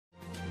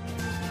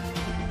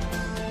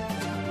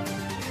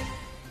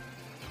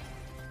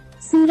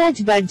Sooraj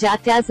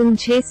Barjatya's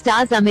Uunchai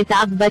stars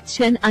Amitabh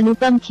Bachchan,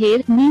 Anupam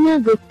Kher, Neena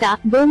Gupta,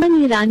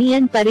 Boman Irani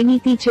and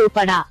Priyanka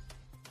Chopra.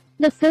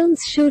 The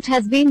film's shoot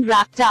has been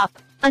wrapped up.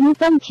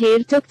 Anupam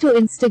Kher took to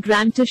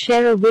Instagram to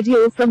share a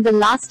video from the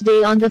last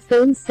day on the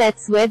film's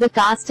sets where the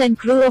cast and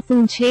crew of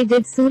Uunchai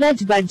did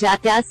Sooraj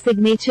Barjatya's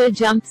signature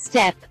jump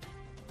step.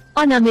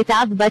 On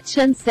Amitabh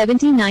Bachchan's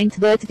 79th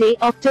birthday,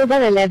 October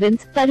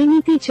 11th,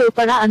 Priyanka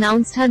Chopra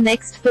announced her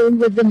next film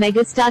with the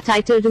megastar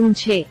titled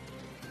Uunchai.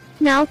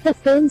 Now, the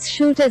film's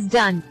shoot is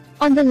done.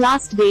 On the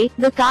last day,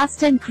 the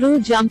cast and crew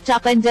jumped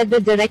up and did the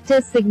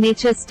director's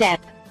signature step.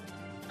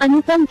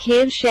 Anupam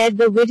Kher shared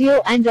the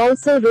video and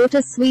also wrote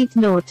a sweet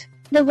note.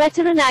 The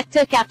veteran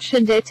actor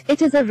captioned it,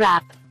 "It is a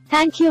wrap.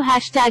 Thank you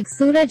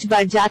 #Sooraj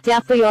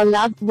Barjatya for your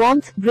love,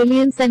 warmth,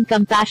 brilliance and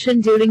compassion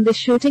during the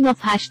shooting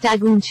of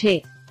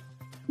 #Uunchai.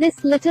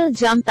 This little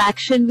jump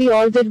action we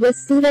all did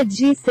was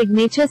Soorajji's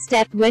signature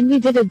step when we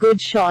did a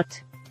good shot.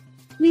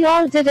 We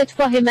all did it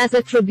for him as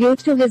a tribute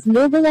to his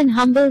noble and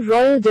humble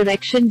royal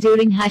direction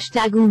during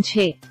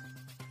 #Uunchai.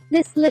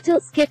 This little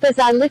skip is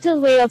our little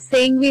way of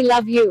saying we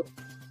love you."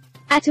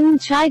 At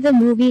Uunchai the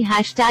movie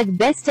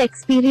 #Best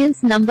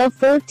Experience number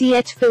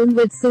 4th film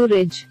with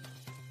Sooraj.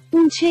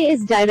 Uunchai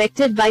is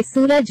directed by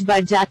Sooraj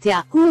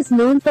Barjatya, who is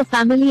known for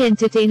family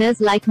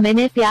entertainers like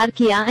Maine Pyar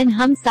Kiya and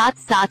Hum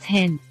Saath Saath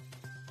Hain.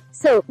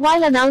 So,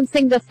 while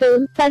announcing the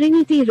film,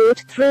 Priyanka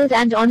wrote, "Thrilled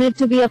and honored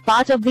to be a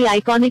part of the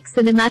iconic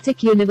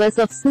cinematic universe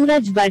of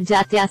Sooraj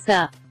Barjatya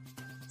sir.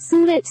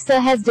 Sooraj sir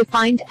has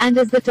defined, and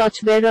is the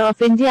torchbearer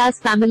of India's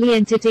family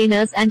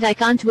entertainers and I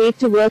can't wait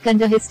to work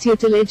under his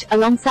tutelage,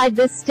 alongside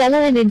this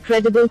stellar and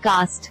incredible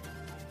cast.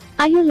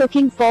 Are you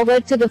looking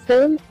forward to the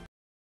film?